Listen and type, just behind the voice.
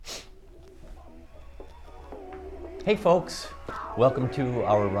Hey folks, welcome to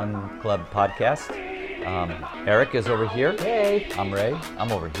our Run Club podcast. Eric is over here. Hey. I'm Ray.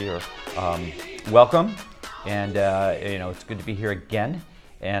 I'm over here. Welcome, and it's good to be here again,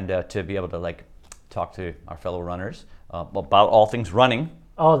 and to be able to talk to our fellow runners about all things running.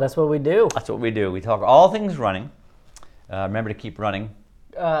 Oh, that's what we do. That's what we do. We talk all things running. Remember to keep running.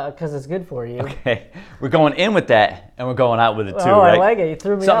 Because it's good for you. Okay, we're going in with that, and we're going out with it too. Oh, right? I like it. You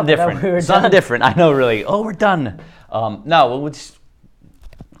threw me Something off. different. We were Something done. different. I know, really. Oh, we're done. Right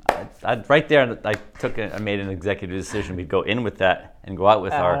there, I made an executive decision. We'd go in with that and go out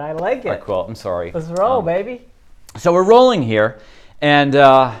with our. I like our it. quote. I'm sorry. Let's roll, baby. So we're rolling here, and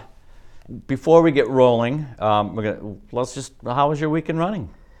before we get rolling, how was your weekend running?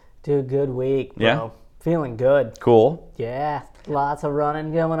 Dude, good week, bro. Yeah? Feeling good. Cool. Yeah, lots of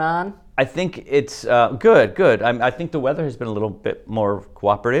running going on. I think it's good. I think the weather has been a little bit more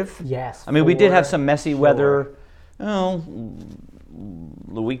cooperative. Yes. I mean, we did have for some messy sure. weather, the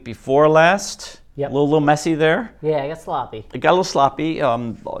week before last. Yep. A little messy there. Yeah, I got sloppy. It got a little sloppy.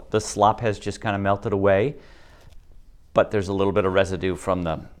 The slop has just kind of melted away, but there's a little bit of residue from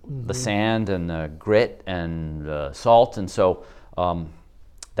the sand and the grit and the salt, and so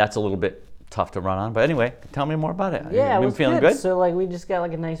that's a little bit tough to run on. But anyway, tell me more about it. Yeah, You it been was feeling good. good? So we just got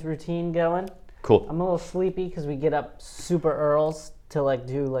a nice routine going. Cool. I'm a little sleepy because we get up super early to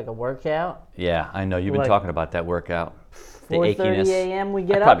do a workout. Yeah, I know you've been Like, talking about that workout. The 4:30 achiness. a.m. we I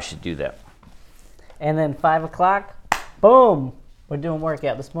get probably up. should do that. And then 5 o'clock, boom, we're doing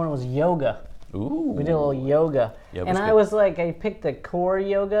workout. This morning was yoga. Ooh. We did a little yoga. Yoga's And I good. was I picked the core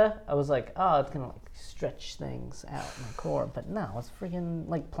yoga. I was like, oh, it's going to stretch things out in my core. But no, it's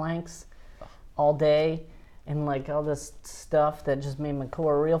freaking planks all day and all this stuff that just made my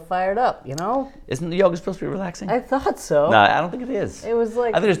core real fired up, Isn't the yoga supposed to be relaxing? I thought so. No, I don't think it is. It was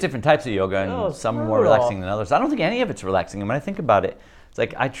I think there's different types of yoga, and it's some are more brutal. relaxing than others. I don't think any of it's relaxing. And when I think about it,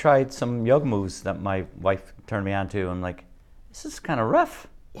 it's I tried some yoga moves that my wife turned me on to. I'm like, this is kind of rough.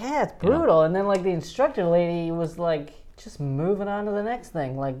 Yeah, it's brutal. And then the instructor lady was just moving on to the next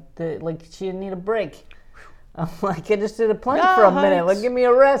thing. She didn't need a break. I'm I just did a plank for a minute. Nice. Give me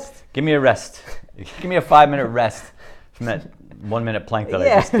a rest. Give me a rest. Give me a 5-minute rest from that 1-minute plank that I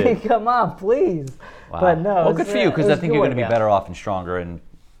just did. Come on, please. Wow. But no, Well, good for you, because I think you're going to be better. better off and stronger and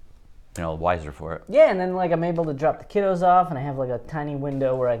wiser for it. Yeah, and then I'm able to drop the kiddos off, and I have a tiny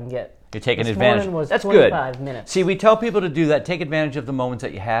window where I can get. You're taking this advantage. morning was That's 25 good. minutes. See, we tell people to do that. Take advantage of the moments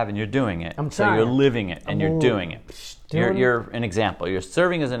that you have, and you're doing it. I'm so you're trying. living it, and you're doing it. doing- You're an example. You're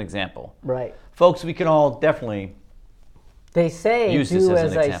serving as an example. Right. Folks, we can all definitely They say use this do as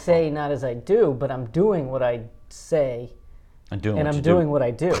as an I example. say, not as I do, but I'm doing what I say, and doing and what I'm you doing do. what I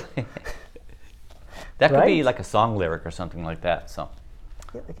do. That could be Right? like a song lyric or something like that. So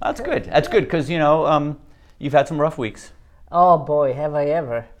that's good. That's good because you've had some rough weeks. Oh boy, have I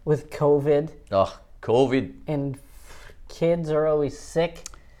ever with COVID. Ugh, COVID. And kids are always sick.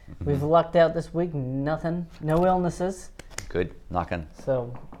 We've lucked out this week. Nothing, no illnesses. Good. Knocking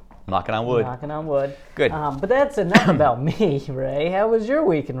So on wood. knocking on wood. Good. But that's enough about me, Ray. How was your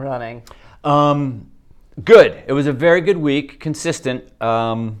week in running? Good. It was a very good week, consistent.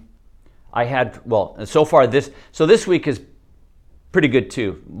 I had, so far this week is pretty good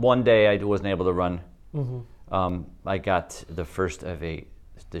too. One day I wasn't able to run. I got the first of the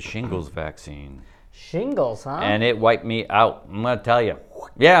shingles vaccine, Shingles, huh? and it wiped me out. I'm gonna tell you.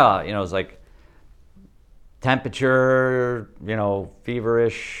 Yeah, it was temperature,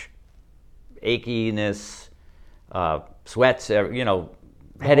 feverish, achiness, sweats,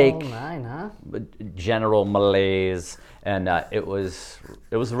 headache. Oh, nine, huh? General malaise, and it was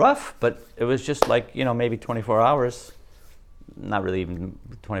rough, but it was just maybe 24 hours, not really even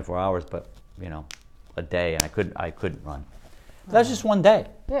 24 hours, but a day, and I couldn't run. That's just one day.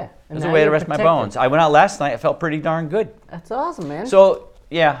 Yeah. It was a way to rest my bones. I went out last night. I felt pretty darn good. That's awesome, man. So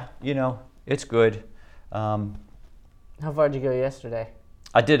yeah, it's good. How far did you go yesterday?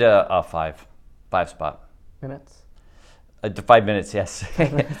 I did a five spot. Minutes? 5 minutes, yes.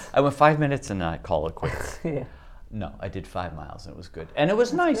 I went 5 minutes and I call it quits. Yeah. No, I did 5 miles and it was good. And it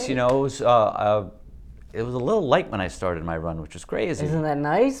was nice, It was a little light when I started my run, which was crazy. Isn't that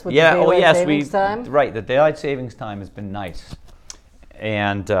nice? With Yeah, the daylight yes, savings time? right, the daylight savings time has been nice.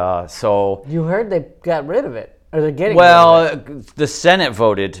 And so You heard they got rid of it. Or they're getting rid of it. the Senate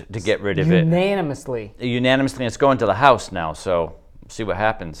voted to get rid of it. Unanimously. Unanimously, it's going to the House now, so see what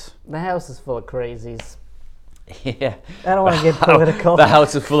happens. The house is full of crazies. Yeah. I don't want to get political. The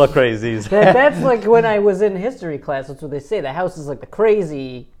House is full of crazies. That's like when I was in history class. That's what they say. The house is like the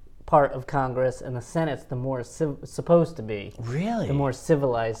crazy part of Congress, and the Senate's the more supposed to be. Really? The more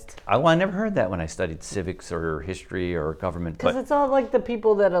civilized. I never heard that when I studied civics or history or government. Because But it's all like the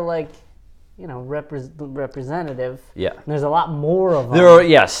people that are like, representative. yeah, And there's a lot more of them. there are,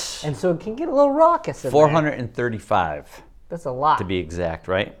 yes, And so it can get a little raucous in there. 435 That's a lot. to be exact,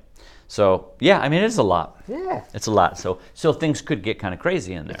 right? So yeah, I mean, it is a lot. Yeah. It's a lot. So things could get kind of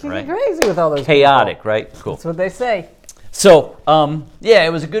crazy in there, It can right? get crazy with all those Chaotic, people. right? Cool. That's what they say. So yeah,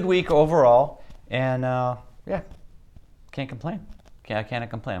 it was a good week overall, and yeah, can't complain. I can't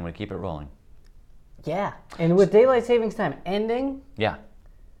complain. I'm gonna keep it rolling. Yeah. And with daylight savings time ending, Yeah.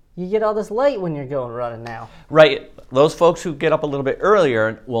 you get all this light when you're going running now. Right. Those folks who get up a little bit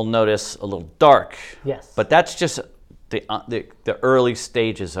earlier will notice a little dark. Yes. But that's just the early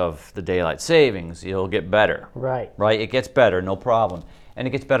stages of the daylight savings. It'll get better. Right. Right? It gets better, no problem. And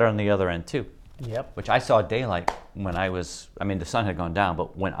it gets better on the other end too. Yep. Which I saw daylight when the sun had gone down,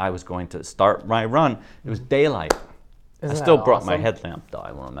 but when I was going to start my run, it was daylight. Isn't I still that brought my awesome? headlamp though.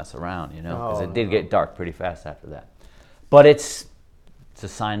 I want to mess around, because Oh, it did get dark pretty fast after that. But it's a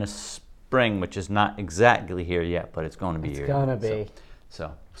sign of spring, which is not exactly here yet, but it's going to be here. It's gonna be.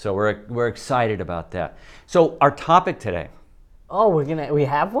 So we're excited about that. So our topic today, Oh, we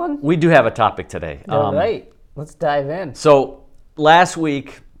have one? we do have a topic today. All right. Let's dive in. So last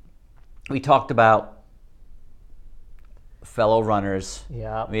week we talked about fellow runners.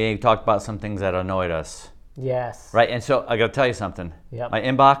 Yeah. We talked about some things that annoyed us, Yes. right? And so I got to tell you something. Yep. My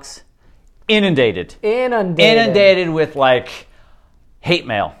inbox inundated Inundated. with like hate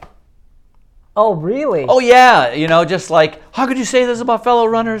mail. Oh, really? Oh yeah, just like, how could you say this about fellow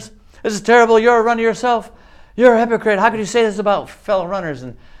runners? This is terrible. You're a runner yourself. You're a hypocrite. How could you say this about fellow runners?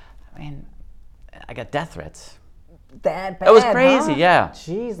 And I mean, I got death threats. That bad, That was crazy, huh? yeah.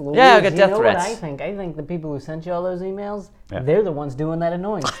 Jeez Louise. Yeah, I got death you know threats. What I think? I think the people who sent you all those emails, Yeah. they're the ones doing that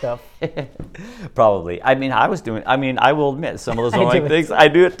annoying stuff. Probably. I will admit some of those I do annoying it things. too. I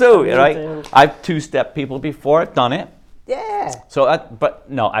do it too, Me right? too. I've two-stepped people before. I've done it. Yeah. So, but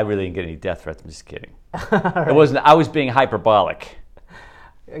no, I really didn't get any death threats. I'm just kidding. It wasn't. I was being hyperbolic.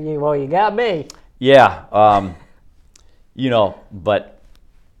 Well, you got me. Yeah. But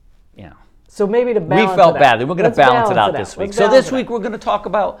So maybe to we balance felt it out. badly. We're going Let's to balance it out this week. Let's So balance this it week out. we're going to talk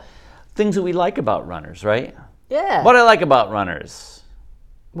about things that we like about runners, right? Yeah. What I like about runners.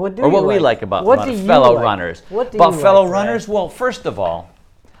 What do Or you what we like? like about What runners, do you fellow like? runners. What do about you fellow like, runners? Ray? Well, first of all,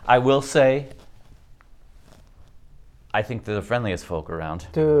 I will say I think they're the friendliest folk around.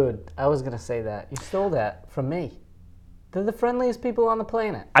 Dude, I was going to say that. You stole that from me. They're the friendliest people on the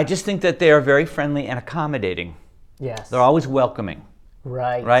planet. I just think that they are very friendly and accommodating. Yes. They're always welcoming,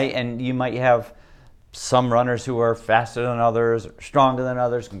 Right. right? And you might have some runners who are faster than others, stronger than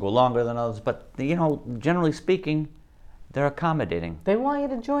others, can go longer than others, but generally speaking, they're accommodating. They want you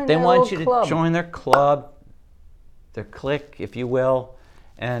to join They their want little you club. to join their club, their clique, if you will,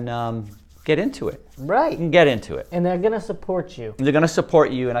 and get into it. Right. You can get into it. And they're going to support you. They're going to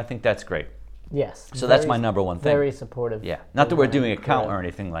support you, and I think that's great. Yes. So that's my number one thing. Very supportive. Yeah, not that we're of doing a running. count or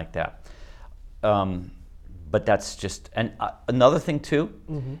anything like that. But that's just, and another thing too,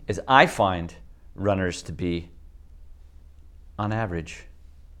 is I find runners to be, on average,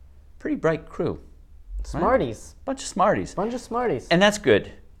 pretty bright crew. Smarties. Bunch of smarties. Bunch of smarties. And that's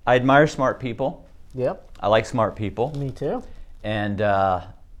good. I admire smart people. Yep. I like smart people. Me too. And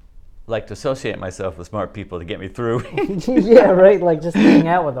like to associate myself with smart people to get me through. Yeah, right. Like just hang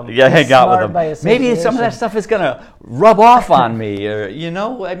out with them. Yeah, hang out with Smart by them. Maybe some of that association. stuff is gonna rub off on me, or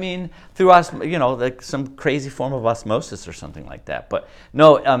through like some crazy form of osmosis or something like that. But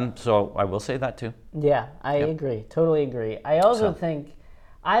no, so I will say that too. Yeah, I agree. Totally agree. I also think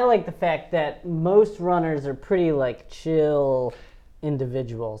I like the fact that most runners are pretty like chill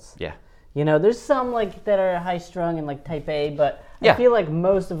individuals. Yeah, There's some like that are high strung and like type A, but Yeah. I feel like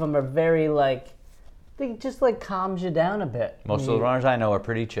most of them are very like they just like calms you down a bit. most of the runners I know are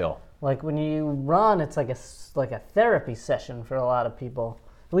pretty chill. Like when you run, it's like a therapy session for a lot of people.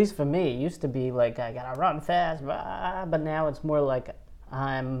 At least for me, it used to be like I gotta run fast, blah, but now it's more like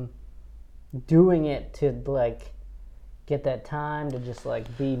I'm doing it to like get that time to just like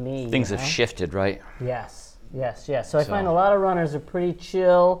be me. Things you have know? shifted, right? Yes. So I find a lot of runners are pretty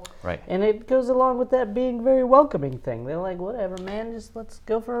chill. Right. And it goes along with that being very welcoming thing. They're like, whatever, man, just let's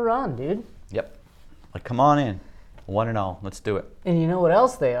go for a run, dude. Yep. Like, come on in, one and all, let's do it. And you know what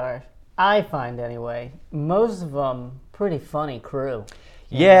else they are? I find anyway. Most of them pretty funny crew.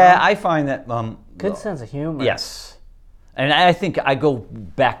 Yeah, I find that. Good sense of humor. Yes, and I think I go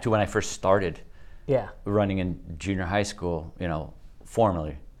back to when I first started Yeah. running in junior high school.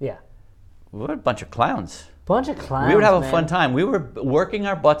 Formally, Yeah. what a bunch of clowns. Bunch of clowns. We would have a man. fun time. We were working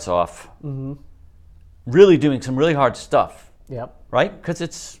our butts off, really doing some really hard stuff, Yep. right? Because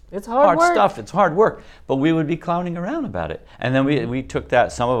it's hard work. stuff. It's hard work. But we would be clowning around about it. And then we took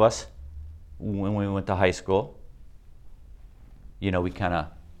that, some of us, when we went to high school, we kind of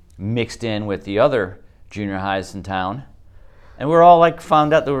mixed in with the other junior highs in town. And we're all like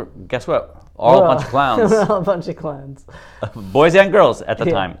found out that guess what? All a bunch of clowns. We're all a bunch of clowns. Boys and girls at the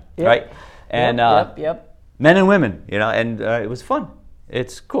Yeah. time, Yep. right? And Yep. men and women, and it was fun.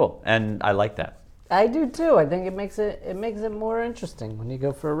 It's cool, and I like that. I do too. I think it makes it more interesting when you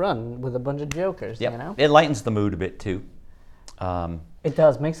go for a run with a bunch of jokers. Yep. It lightens the mood a bit too. It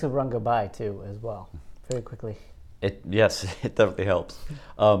does. Makes the run go by too, as well, very quickly. Yes, it definitely helps.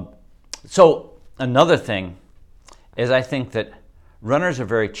 So another thing is I think that runners are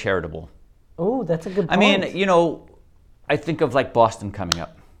very charitable. Oh, that's a good point. I mean, I think of like Boston coming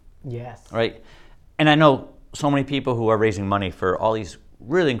up, yes. right? And I know so many people who are raising money for all these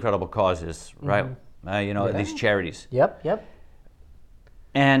really incredible causes, right? These charities. Yep.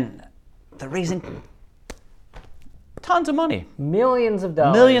 And they're raising tons of money. Millions of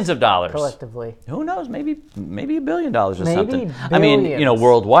dollars. Millions of dollars. Collectively. Who knows? Maybe $1 billion or Maybe something. I mean, billions.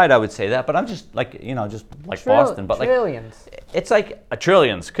 worldwide I would say that, but I'm just like, just like Boston. But trillions. like, it's like a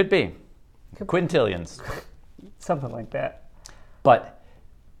trillions, could be. Quintillions. Something like that. But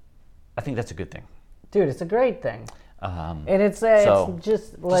I think that's a good thing. Dude, it's a great thing. Um, And it's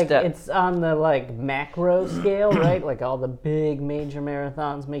just like that- it's on the like macro scale, right? Like all the big major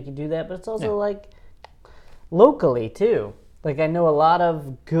marathons make you do that, but it's also like locally too. Like I know a lot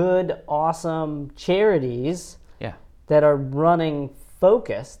of good, awesome charities yeah. that are running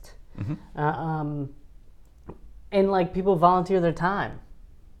focused, Mm-hmm. and like people volunteer their time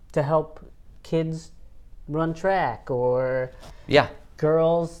to help kids run track or Yeah.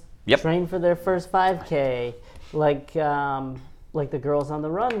 girls Yep. train for their first 5K, like the Girls on the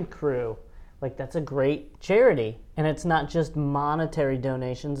Run crew. Like that's a great charity, and it's not just monetary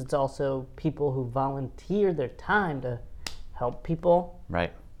donations; it's also people who volunteer their time to help people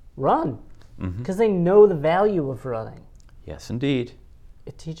Right. run because they know the value of running. Yes, indeed.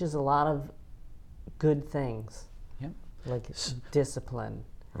 It teaches a lot of good things, Yep. like discipline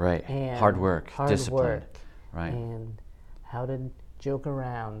Right. and Hard work, discipline. work, Right. and how to joke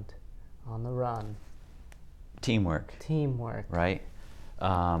around on the run. Teamwork. Teamwork, Right.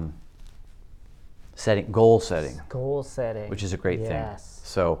 Goal setting, goal setting, which is a great thing. Yes.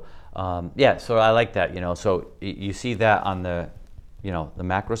 So, so I like that, So you see that on the, the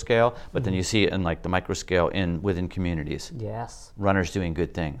macro scale, but then you see it in like the micro scale within communities. Yes. Runners doing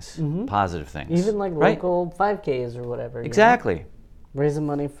good things, positive things. Even like right? local 5Ks or whatever. Exactly. Raising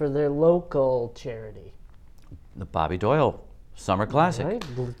money for their local charity. The Bobby Doyle Summer Classic. Right?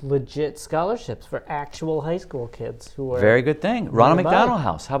 Legit scholarships for actual high school kids who are. Very good thing. Ronald nearby. McDonald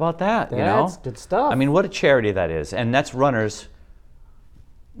House. How about that? That's good stuff. I mean, what a charity that is. And that's runners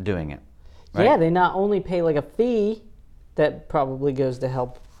doing it. Right? Yeah, they not only pay like a fee that probably goes to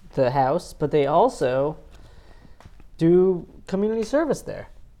help the house, but they also do community service there.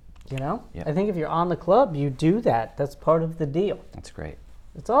 Yeah. I think if you're on the club, you do that. That's part of the deal. That's great.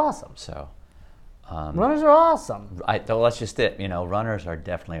 It's awesome. So, Runners are awesome. that's just it. Runners are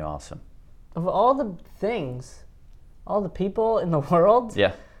definitely awesome. Of all the things, all the people in the world,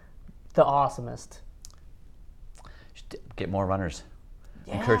 Yeah. the awesomest. Just get more runners.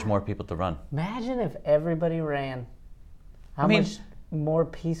 Yeah. Encourage more people to run. Imagine if everybody ran. How I mean- much more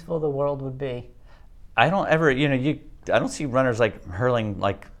peaceful the world would be. I don't ever, I don't see runners like hurling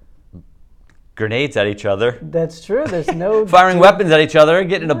like grenades at each other, That's true. There's no firing weapons at each other,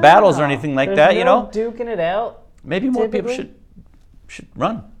 getting into battles or anything like that. There's no duking it out. Maybe more people typically. should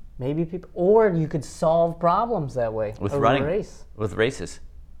run Maybe people, or you could solve problems that way with over running a race. with races.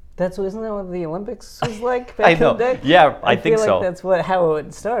 Isn't that what the Olympics was like I back know. in the day? Yeah, I think feel so. like that's how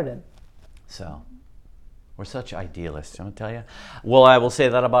it started. So, we're such idealists, I'm gonna tell you. Well, I will say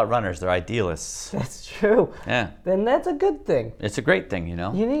that about runners. They're idealists. That's true. Yeah, Then that's a good thing. it's a great thing, You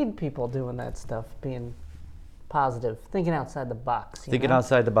need people doing that stuff, being positive, thinking outside the box. Thinking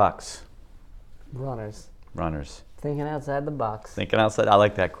outside the box. Runners, Runners. thinking outside the box. Thinking outside. I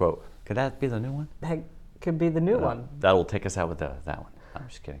like that quote. Could that be the new one? That could be the new one. That will take us out with that one. I'm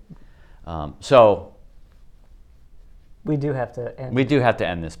just kidding. So, We do have to end. we do have to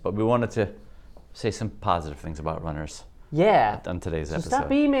end this, but we wanted to say some positive things about runners Yeah. on today's So episode.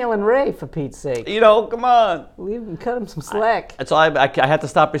 stop emailing Ray, for Pete's sake. Come on. Leave him, cut him some slack. That's all. I had to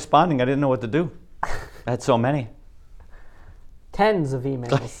stop responding. I didn't know what to do. I had so many. Tens of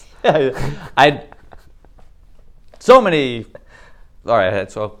emails. I so many All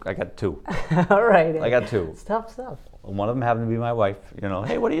right, so I got two. All right. I got two. It's tough stuff. One of them happened to be my wife. You know,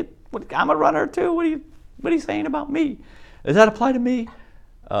 hey, I'm a runner too. What are you saying about me? Does that apply to me?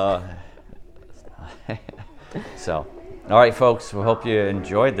 So, all right, folks. We hope you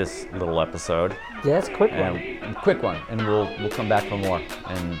enjoyed this little episode. Yeah, it's a quick one. And quick one, and we'll come back for more,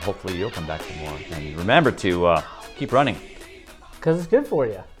 and hopefully you'll come back for more. And remember to keep running. Because it's good for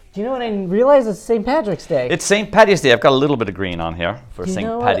you. Do you know what I realized? It's St. Patrick's Day. It's St. Patty's Day. I've got a little bit of green on here for Do you St.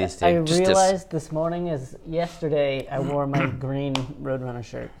 know Patty's what Day. I realized this morning is yesterday I wore my green Roadrunner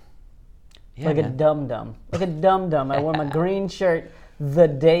shirt. Yeah, like man. a dum-dum. Like a dum-dum. I wore my green shirt the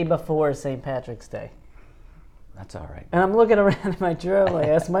day before St. Patrick's Day. That's all right. And I'm looking around at my drawer like,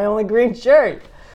 that's my only green shirt.